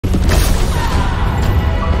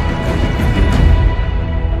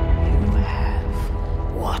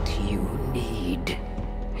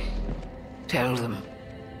Tell them.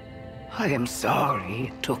 I am sorry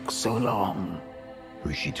it took so long.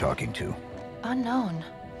 Who's she talking to? Unknown.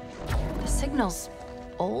 The signal's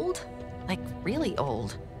old? Like, really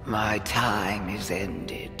old. My time is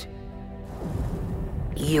ended.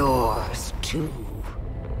 Yours, too.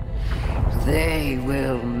 They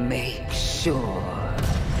will make sure.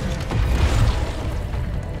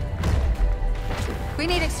 We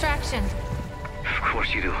need extraction. Of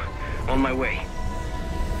course you do. On my way.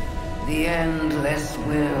 The Endless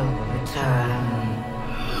will return.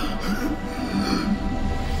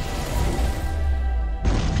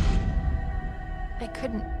 I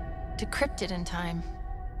couldn't decrypt it in time.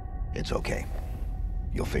 It's okay.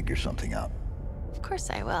 You'll figure something out. Of course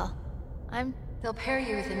I will. They'll pair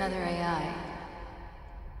you with another AI.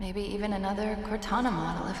 Maybe even another Cortana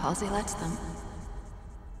model if Halsey lets them.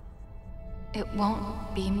 It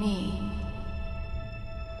won't be me.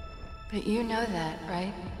 But you know that,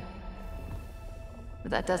 right? But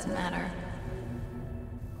that doesn't matter.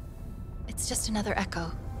 It's just another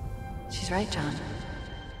echo. She's right, John.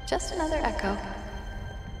 Just another echo.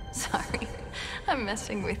 Sorry, I'm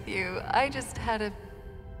messing with you. I just had a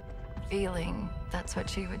feeling that's what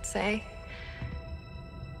she would say.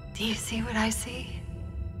 Do you see what I see?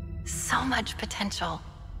 So much potential.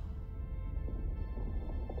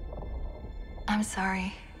 I'm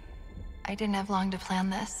sorry. I didn't have long to plan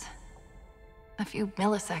this. A few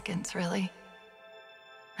milliseconds, really.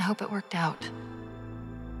 I hope it worked out.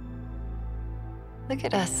 Look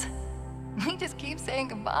at us. We just keep saying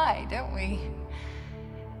goodbye, don't we?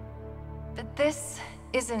 But this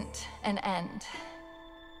isn't an end.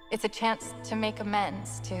 It's a chance to make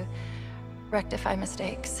amends, to rectify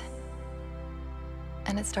mistakes.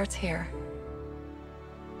 And it starts here.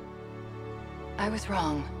 I was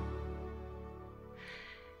wrong.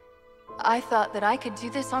 I thought that I could do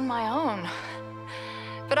this on my own.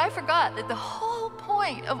 But I forgot that the whole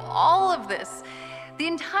point of all of this, the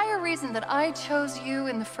entire reason that I chose you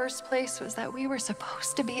in the first place, was that we were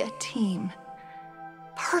supposed to be a team.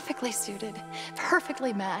 Perfectly suited,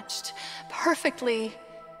 perfectly matched, perfect.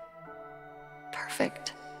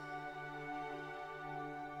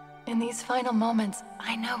 In these final moments,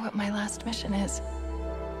 I know what my last mission is.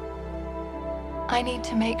 I need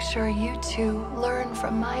to make sure you two learn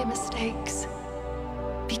from my mistakes.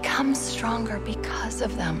 Become stronger because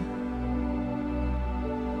of them.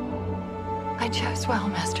 I chose well,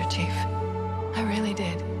 Master Chief. I really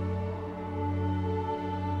did.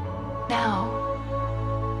 Now,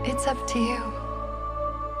 it's up to you.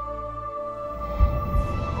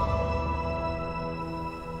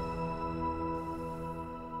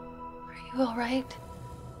 Are you all right?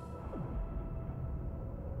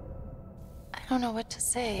 I don't know what to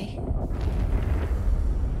say.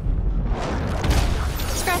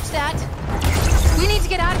 Scratch that. We need to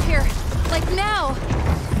get out of here. Like now.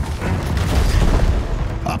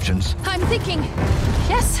 Options? I'm thinking.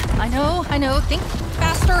 Yes, I know. Think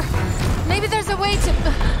faster. Maybe there's a way to...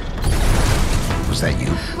 Was that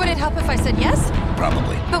you? Would it help if I said yes?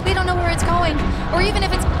 Probably. But we don't know where it's going, or even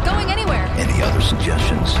if it's going anywhere. Any other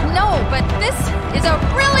suggestions? No, but this is a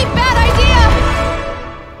really bad idea!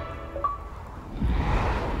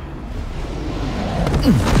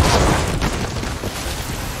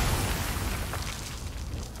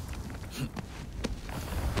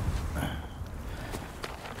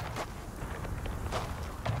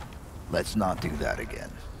 Let's not do that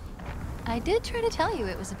again. I did try to tell you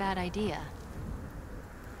it was a bad idea.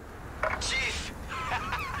 Chief!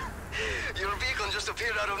 Your beacon just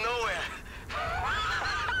appeared out of nowhere.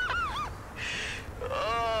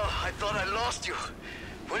 Oh, I thought I lost you.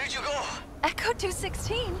 Where did you go? Echo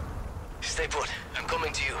 216. Stay put. I'm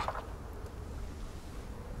coming to you.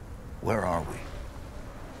 Where are we?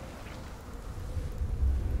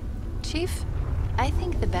 Chief, I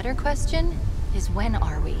think the better question is when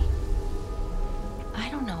are we? I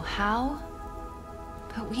don't know how,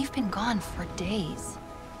 but we've been gone for days.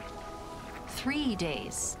 3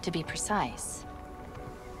 days, to be precise.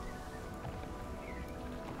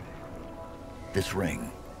 This ring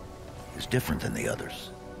is different than the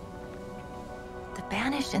others. The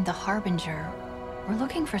Banished and the Harbinger were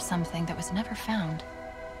looking for something that was never found.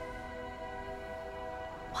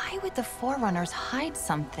 Why would the Forerunners hide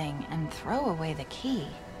something and throw away the key?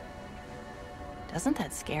 Doesn't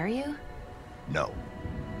that scare you? No.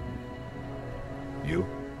 You?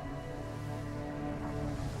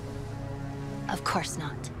 Of course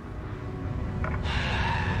not.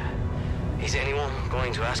 Is anyone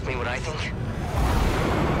going to ask me what I think?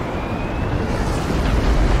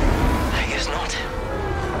 I guess not.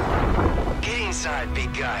 Get inside,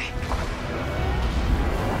 big guy.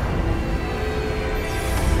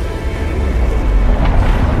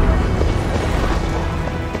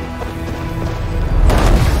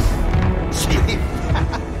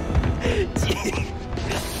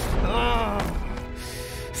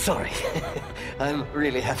 Sorry. I'm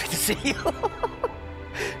really happy to see you.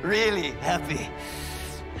 Really happy.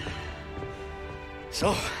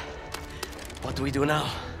 So, what do we do now?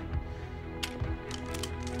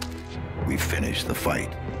 We finish the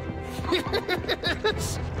fight.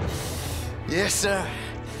 Yes, sir.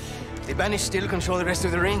 The Banished still control the rest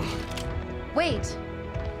of the ring. Wait.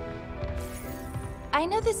 I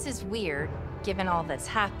know this is weird, given all that's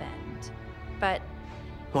happened, but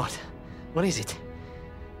What? What is it?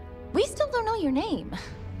 we still don't know your name.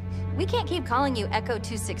 We can't keep calling you Echo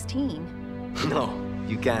 216. No,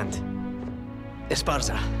 you can't.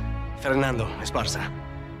 Esparza. Fernando Esparza.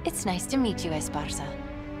 It's nice to meet you, Esparza.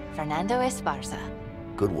 Fernando Esparza.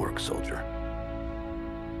 Good work, soldier.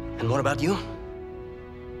 And what about you?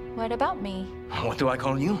 What about me? What do I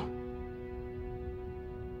call you?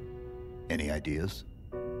 Any ideas?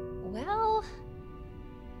 Well...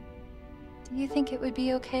 do you think it would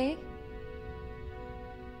be okay?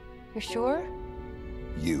 You're sure?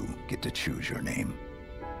 You get to choose your name.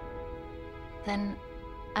 Then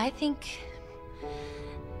I think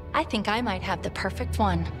I might have the perfect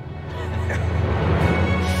one.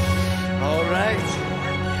 All right.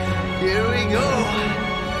 Here we go.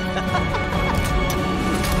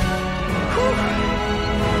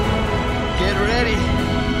 Get ready.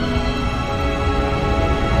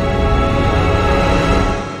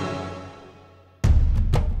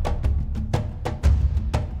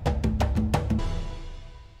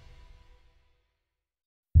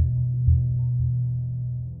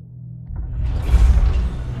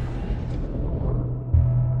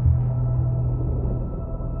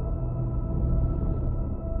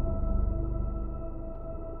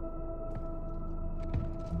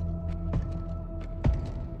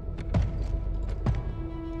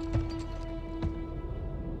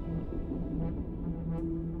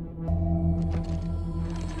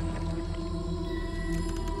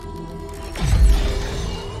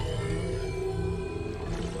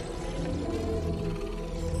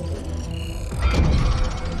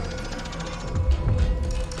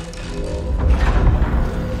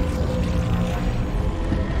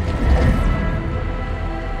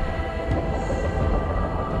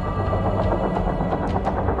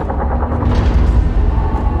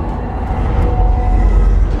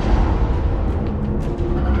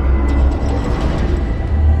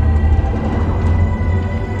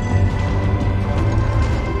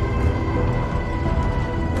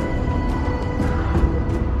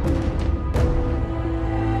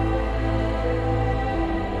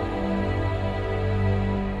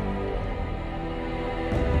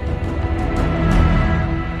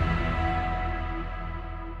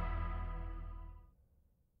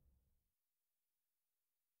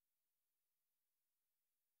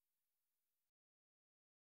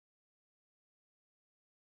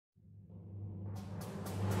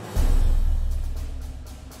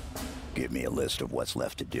 Give me a list of what's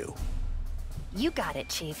left to do. You got it,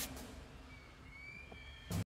 Chief.